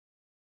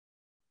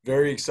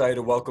Very excited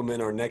to welcome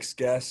in our next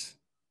guest,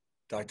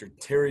 Dr.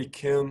 Terry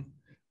Kim.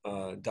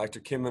 Dr.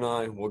 Kim and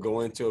I will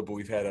go into it, but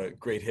we've had a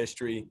great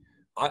history.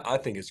 I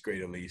think it's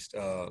great at least.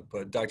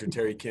 But Dr.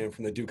 Terry Kim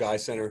from the Duke Eye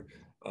Center.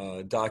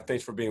 Doc,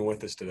 thanks for being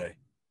with us today.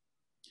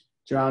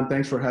 John,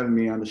 thanks for having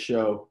me on the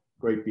show.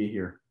 Great to be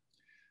here.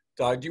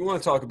 Doc, do you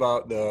want to talk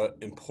about the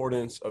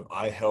importance of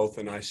eye health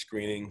and eye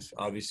screenings?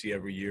 Obviously,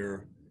 every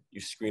year you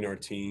screen our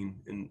team,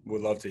 and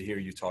we'd love to hear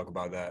you talk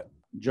about that.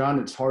 John,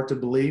 it's hard to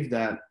believe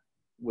that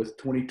with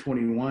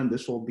 2021,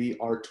 this will be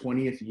our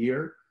 20th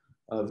year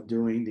of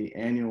doing the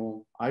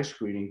annual eye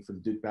screening for the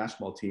Duke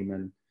basketball team.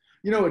 And,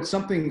 you know, it's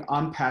something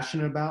I'm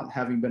passionate about,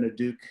 having been a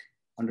Duke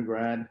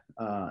undergrad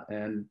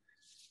and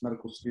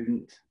medical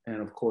student, and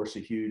of course, a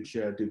huge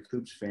Duke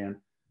Hoops fan.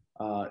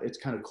 It's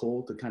kind of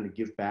cool to kind of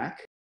give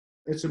back.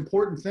 It's an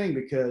important thing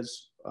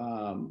because,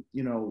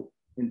 you know,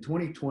 in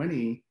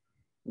 2020,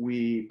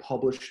 we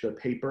published a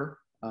paper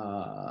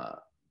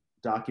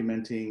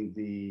documenting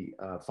the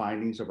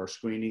findings of our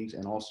screenings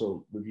and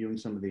also reviewing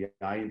some of the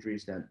eye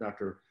injuries that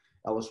Dr.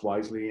 Ellis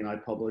Wisely and I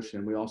published.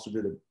 And we also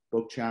did a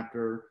book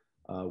chapter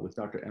with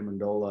Dr.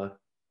 Amendola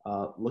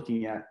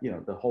looking at, you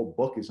know, the whole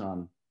book is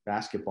on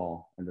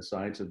basketball and the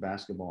science of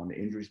basketball and the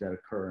injuries that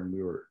occur. And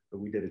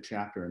we did a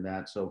chapter in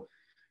that. So,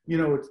 you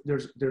know,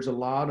 there's a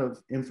lot of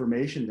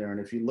information there.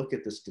 And if you look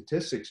at the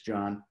statistics,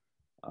 John,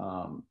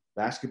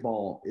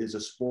 basketball is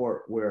a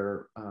sport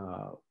where,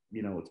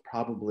 you know, it's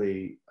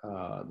probably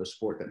the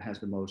sport that has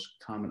the most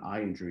common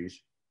eye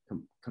injuries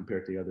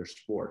compared to the other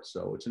sports.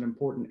 So it's an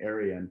important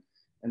area.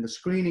 And the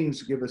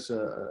screenings give us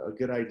a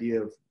good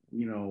idea of,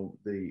 you know,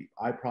 the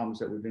eye problems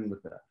that we're dealing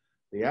with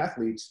the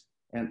athletes,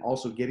 and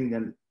also getting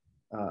them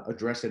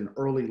addressed at an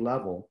early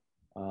level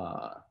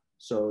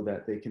so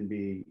that they can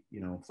be,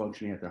 you know,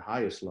 functioning at their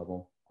highest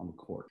level on the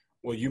court.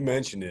 Well, you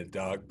mentioned it,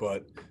 Doc,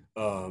 but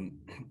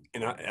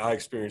and I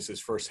experienced this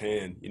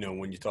firsthand, you know,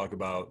 when you talk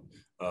about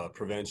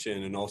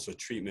prevention and also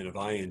treatment of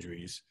eye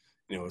injuries.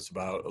 You know, it's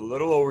about a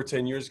little over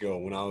 10 years ago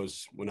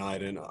when I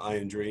had an eye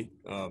injury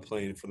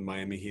playing for the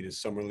Miami Heat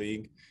Summer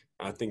League.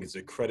 I think it's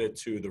a credit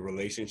to the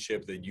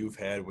relationship that you've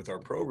had with our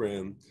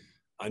program.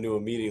 I knew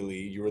immediately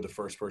you were the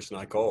first person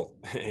I called,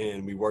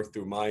 and we worked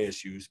through my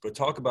issues. But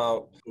talk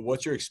about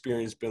what's your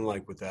experience been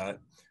like with that,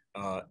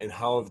 and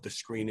how have the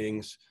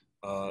screenings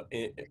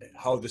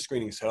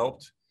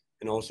helped,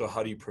 and also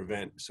how do you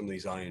prevent some of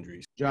these eye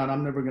injuries? John,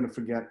 I'm never going to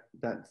forget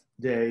that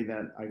day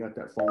that I got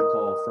that phone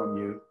call from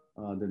you,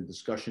 the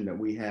discussion that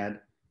we had,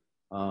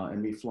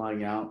 and me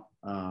flying out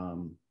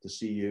to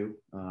see you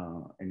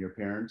and your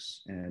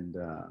parents, and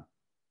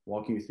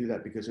walking you through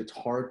that, because it's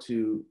hard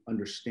to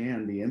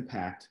understand the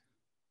impact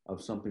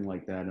of something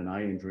like that, an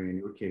eye injury, in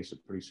your case, a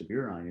pretty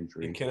severe eye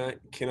injury. And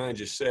can I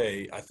just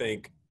say, I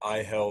think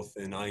eye health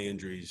and eye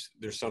injuries,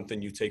 there's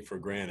something you take for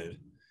granted.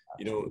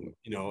 Absolutely.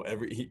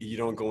 You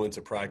don't go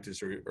into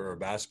practice or a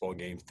basketball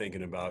game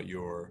thinking about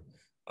your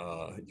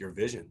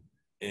vision.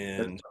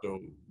 And so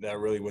that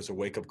really was a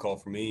wake up call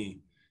for me.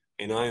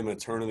 And I am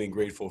eternally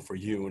grateful for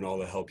you and all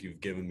the help you've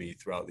given me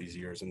throughout these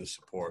years and the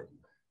support.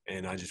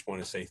 And I just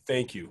want to say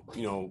thank you.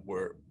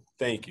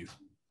 Thank you.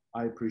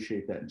 I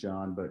appreciate that,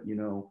 John. But, you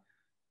know,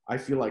 I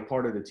feel like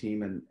part of the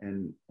team,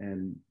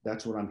 and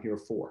that's what I'm here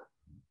for.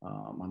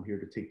 I'm here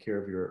to take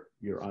care of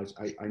your eyes.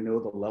 I know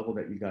the level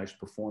that you guys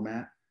perform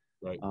at.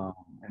 Right.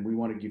 And we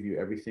want to give you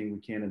everything we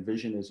can. And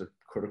vision is a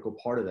critical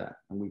part of that.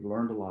 And we've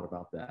learned a lot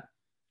about that.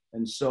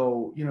 And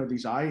so, you know,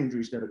 these eye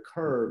injuries that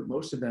occur,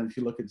 most of them, if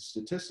you look at the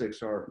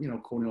statistics, are, you know,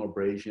 corneal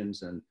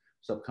abrasions and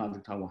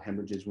subconjunctival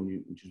hemorrhages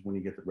which is when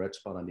you get the red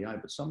spot on the eye.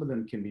 But some of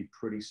them can be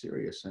pretty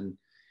serious. And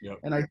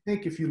and I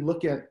think if you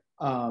look at,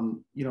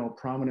 you know,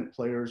 prominent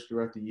players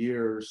throughout the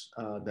years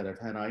that have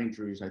had eye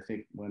injuries, I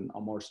think when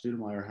Amar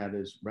Stoudemire had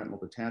his retinal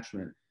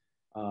detachment,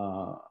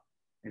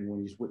 and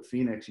when he's with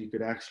Phoenix, you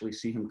could actually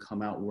see him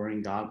come out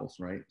wearing goggles,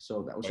 right?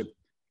 So that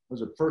was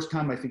the first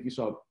time I think you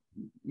saw,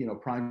 you know,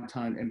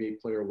 primetime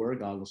NBA player wear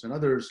goggles. And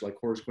others like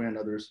Horace Grant,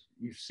 others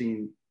you've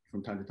seen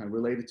from time to time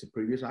related to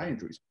previous eye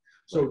injuries.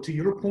 So to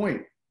your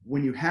point,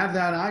 when you have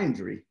that eye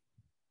injury,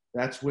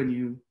 that's when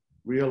you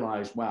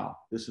realize, wow,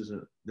 this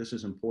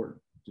is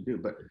important to do.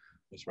 But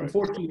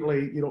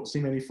unfortunately, you don't see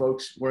many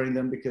folks wearing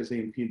them because they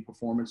impede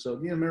performance. So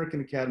the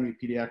American Academy of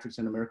Pediatrics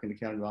and American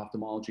Academy of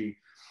Ophthalmology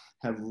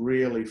have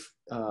really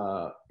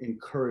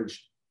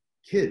encouraged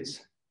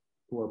kids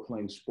who are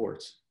playing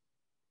sports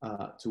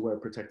to wear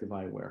protective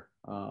eyewear.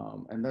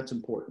 And that's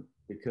important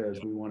because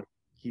we want to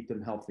keep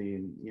them healthy,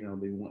 and, you know,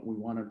 we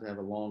want them to have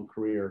a long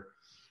career.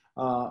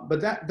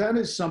 But that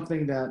is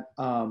something that,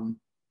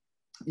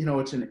 you know,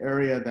 it's an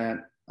area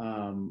that,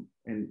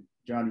 and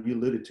John, you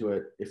alluded to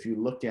it, if you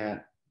look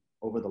at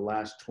over the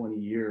last 20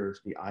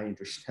 years, the eye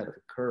injuries that have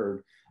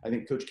occurred, I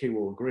think Coach K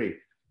will agree.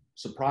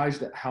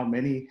 Surprised at how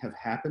many have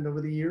happened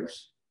over the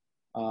years.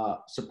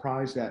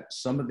 Surprised at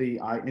some of the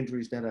eye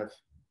injuries that have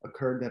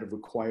occurred that have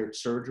required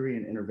surgery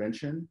and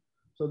intervention.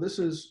 So this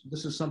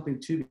is something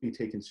to be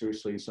taken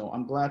seriously. So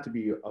I'm glad to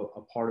be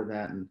a part of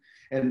that,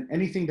 and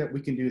anything that we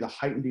can do to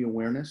heighten the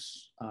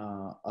awareness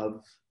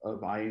of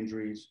eye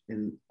injuries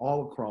in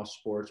all across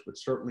sports, but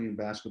certainly in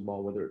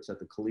basketball, whether it's at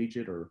the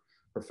collegiate or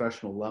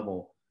professional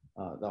level,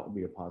 that would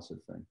be a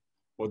positive thing.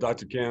 Well,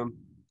 Dr. Kim,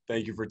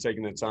 thank you for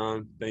taking the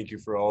time. Thank you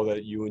for all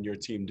that you and your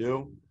team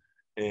do,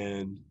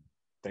 and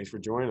thanks for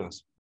joining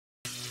us.